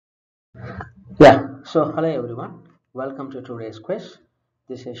So hello everyone, welcome to today's quiz.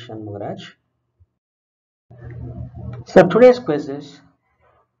 This is Shanmugaraj. So today's quiz is,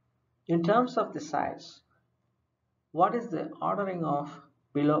 in terms of the size, what is the ordering of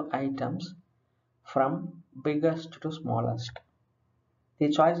below items from biggest to smallest? The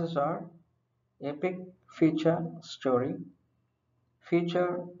choices are epic, feature, story,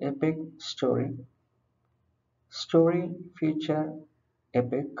 feature, epic, story, story, feature,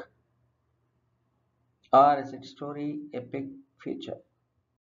 epic, or is it story, epic, feature?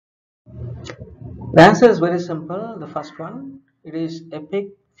 The answer is very simple. The first one, it is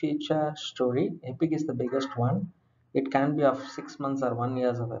epic feature story. Epic is the biggest one. It can be of 6 months or 1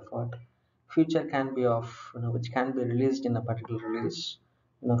 years of effort. Feature can be of, which can be released in a particular release.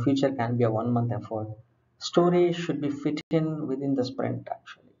 Feature can be a 1 month effort. Story should be fit in within the sprint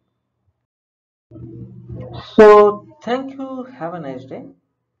actually. So thank you. Have a nice day.